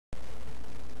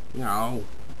No.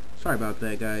 Sorry about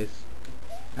that, guys.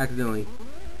 Accidentally.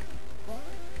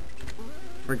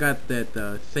 Forgot that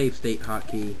the save state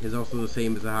hotkey is also the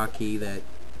same as the hotkey that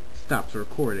stops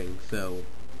recording, so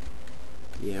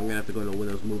yeah, I'm gonna have to go into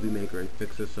Windows Movie Maker and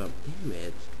fix this up. Damn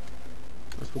it.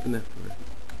 I was hoping that for...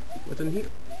 What's in here?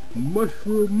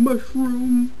 Mushroom,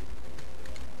 mushroom!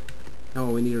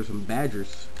 Oh, we need are some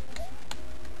badgers.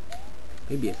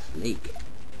 Maybe a snake.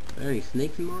 Are there any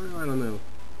snakes in Mario? I don't know.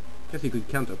 Guess you could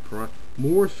count the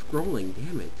more scrolling,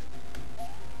 damn it.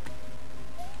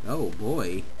 Oh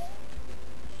boy.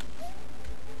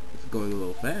 It's going a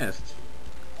little fast.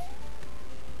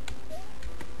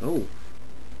 Oh.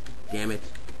 Damn it.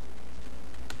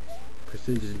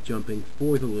 Precision jumping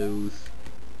for the lose.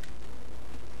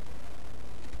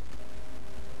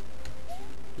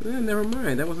 Never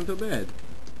mind, that wasn't so bad.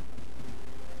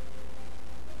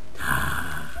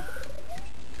 I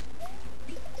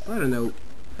don't know.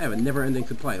 I have a never-ending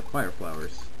supply of fire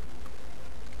flowers.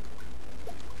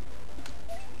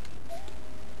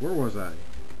 Where was I?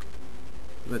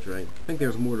 That's right. I think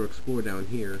there's more to explore down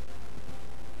here.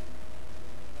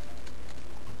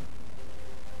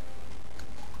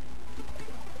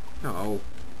 Oh.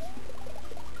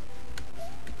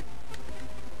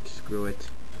 Screw it.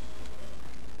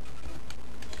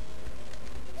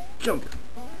 Jump!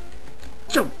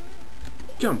 Jump!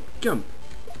 Jump! Jump!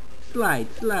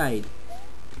 Slide! Slide!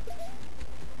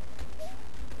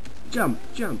 Jump!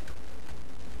 Jump!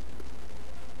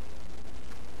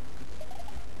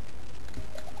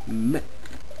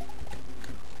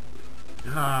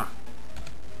 Ah!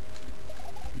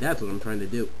 That's what I'm trying to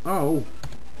do. Oh!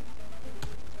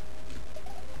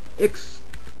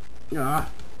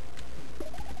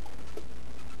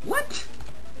 What?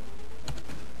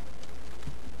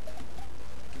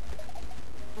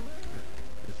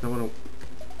 That's not what I'm...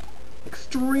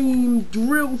 Extreme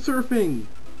drill surfing!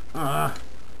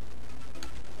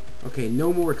 Okay,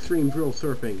 no more extreme drill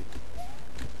surfing.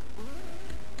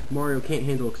 Mario can't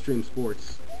handle extreme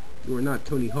sports. You are not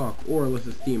Tony Hawk or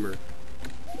Alyssa Steamer.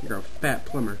 You're a fat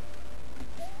plumber.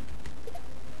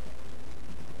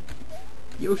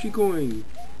 Yoshi coin!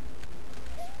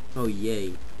 Oh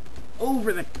yay.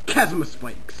 Over the chasm of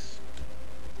spikes!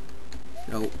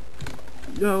 No.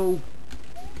 No!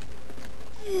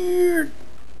 Here!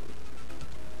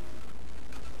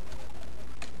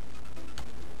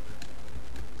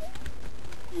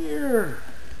 Here!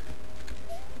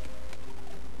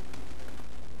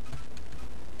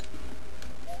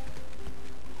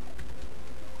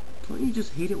 Don't you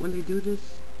just hate it when they do this?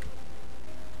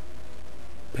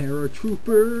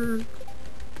 Paratrooper!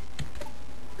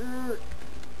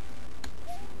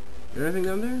 Anything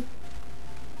down there?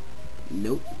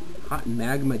 Nope. Hot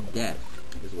magma death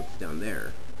is what's down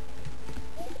there.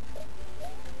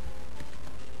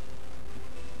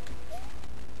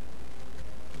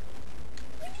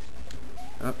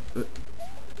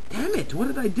 Damn it! What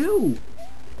did I do?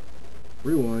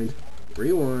 Rewind.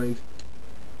 Rewind.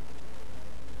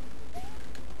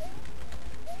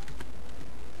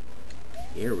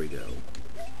 Here we go.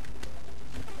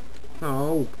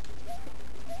 Oh.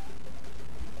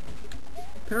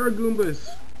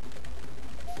 Paragoombas.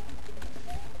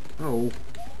 Oh.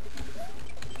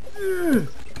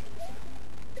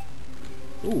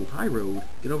 Ooh, high road.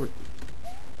 Get over.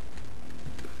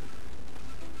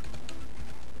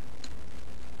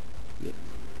 Yeah.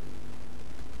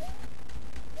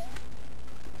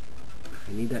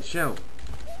 I need that shell.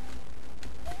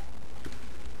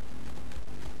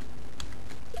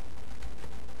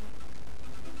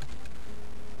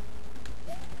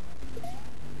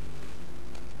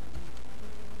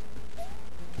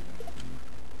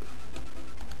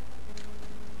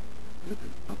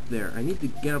 Up there. I need to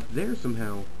get up there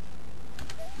somehow.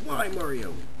 Why,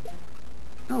 Mario?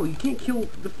 Oh, you can't kill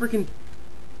the frickin'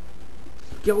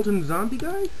 skeleton zombie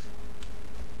guys?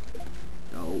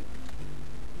 Oh.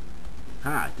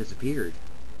 Ha, it disappeared.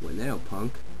 What now,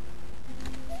 punk?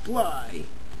 Fly!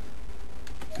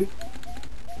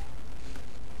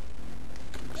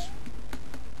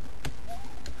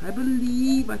 I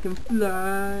believe I can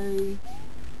fly.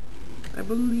 I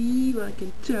believe I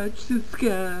can touch the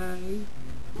sky.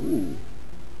 Ooh.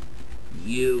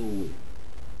 You.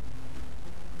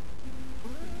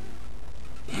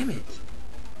 Damn it.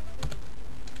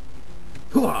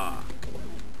 Hooah!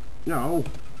 No.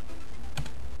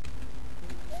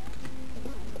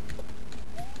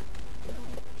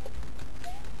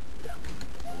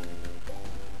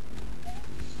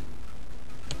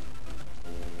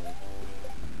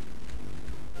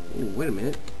 Ooh, wait a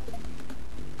minute.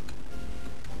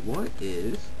 What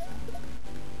is...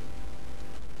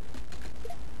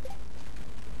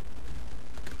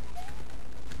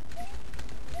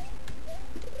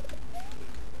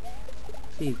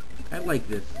 See, I like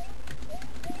this.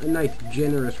 A nice,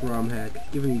 generous ROM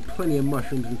hack, giving me plenty of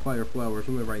mushrooms and fire flowers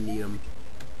whenever I need them.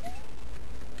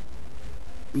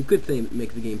 You could say it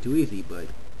makes the game too easy, but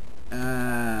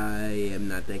I am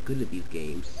not that good at these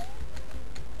games.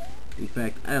 In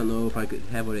fact, I don't know if I could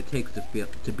have what it takes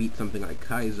to beat something like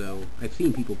Kaizo. I've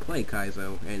seen people play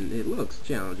Kaizo, and it looks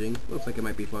challenging. Looks like it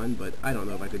might be fun, but I don't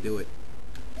know if I could do it.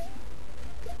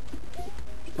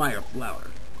 Fire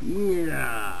flower.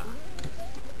 Yeah.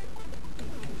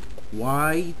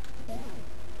 Why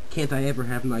can't I ever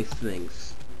have nice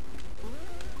things?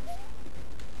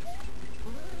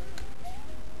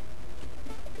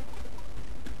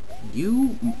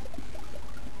 I'm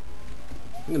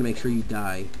gonna make sure you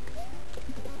die.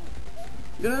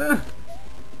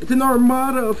 It's an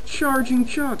armada of charging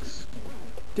chucks.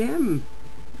 Damn.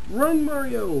 Run,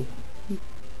 Mario.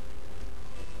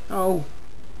 Oh.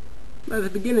 At the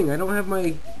beginning, I don't have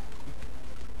my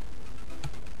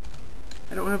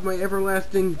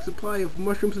everlasting supply of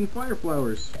mushrooms and fire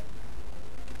flowers.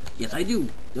 Yes, I do.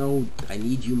 No, I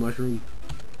need you, mushroom.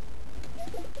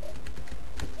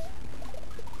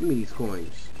 Give me these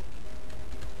coins.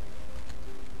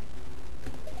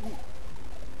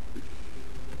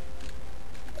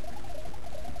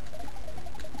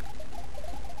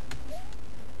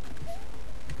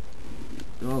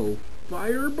 Oh,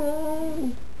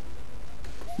 fireball!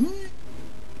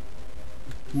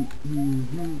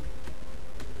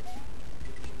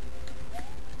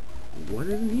 What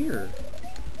is in here?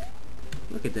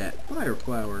 Look at that fire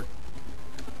flower.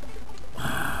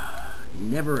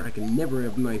 I can never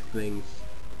have nice things.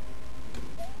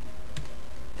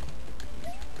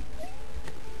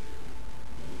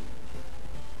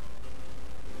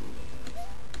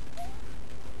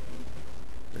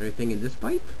 Anything in this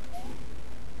pipe?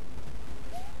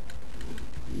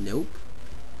 Nope.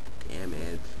 Damn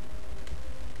it.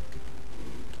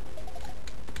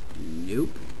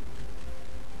 Nope.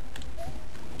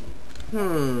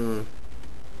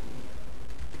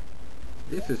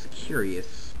 This is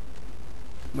curious.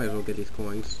 Might as well get these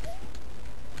coins.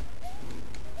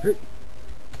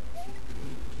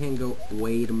 Can't go.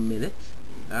 Wait a minute.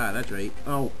 Ah, that's right.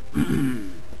 Oh.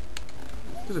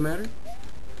 Doesn't matter.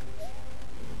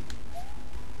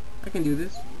 I can do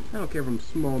this. I don't care if I'm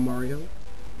small Mario.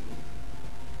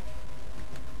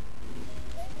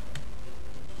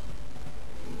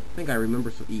 I think I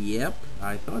remember some. Yep,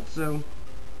 I thought so.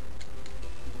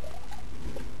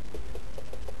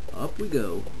 Up we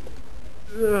go.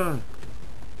 Ugh.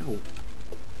 Oh,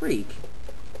 freak.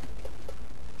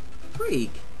 Freak.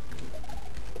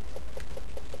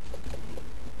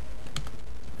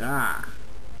 Ah.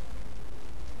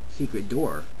 Secret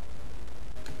door.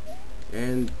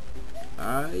 And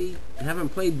I haven't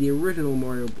played the original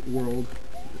Mario World.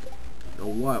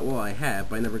 Well, I have,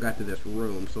 but I never got to this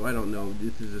room, so I don't know if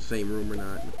this is the same room or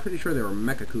not. I'm pretty sure there were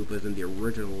Mecha Koopas in the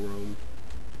original room.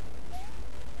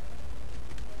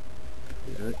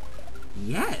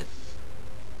 Yes!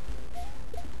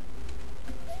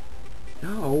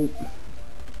 No!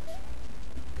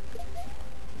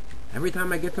 Every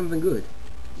time I get something good,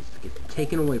 it just gets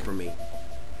taken away from me.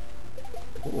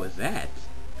 What was that?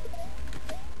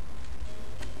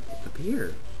 What's up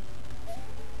here?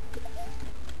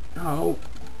 Oh!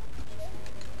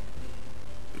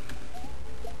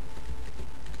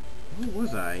 Where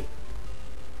was I?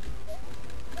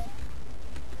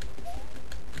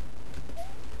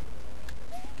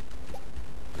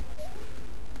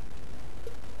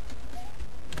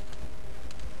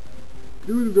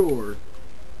 Through the door.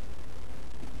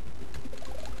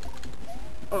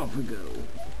 Off we go.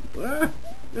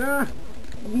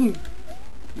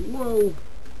 Whoa.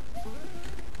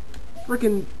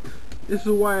 Frickin', this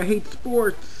is why I hate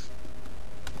sports.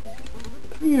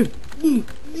 Wait,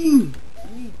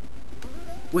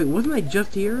 wasn't I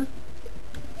just here?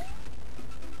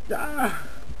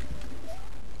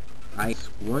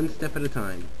 One step at a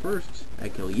time. First, I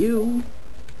kill you.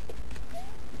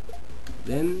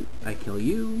 Then, I kill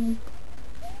you.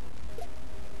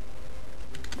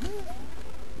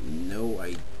 No,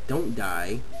 I don't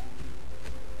die.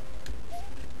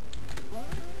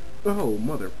 Oh,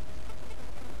 mother.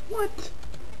 What?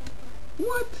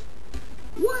 What?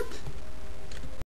 What?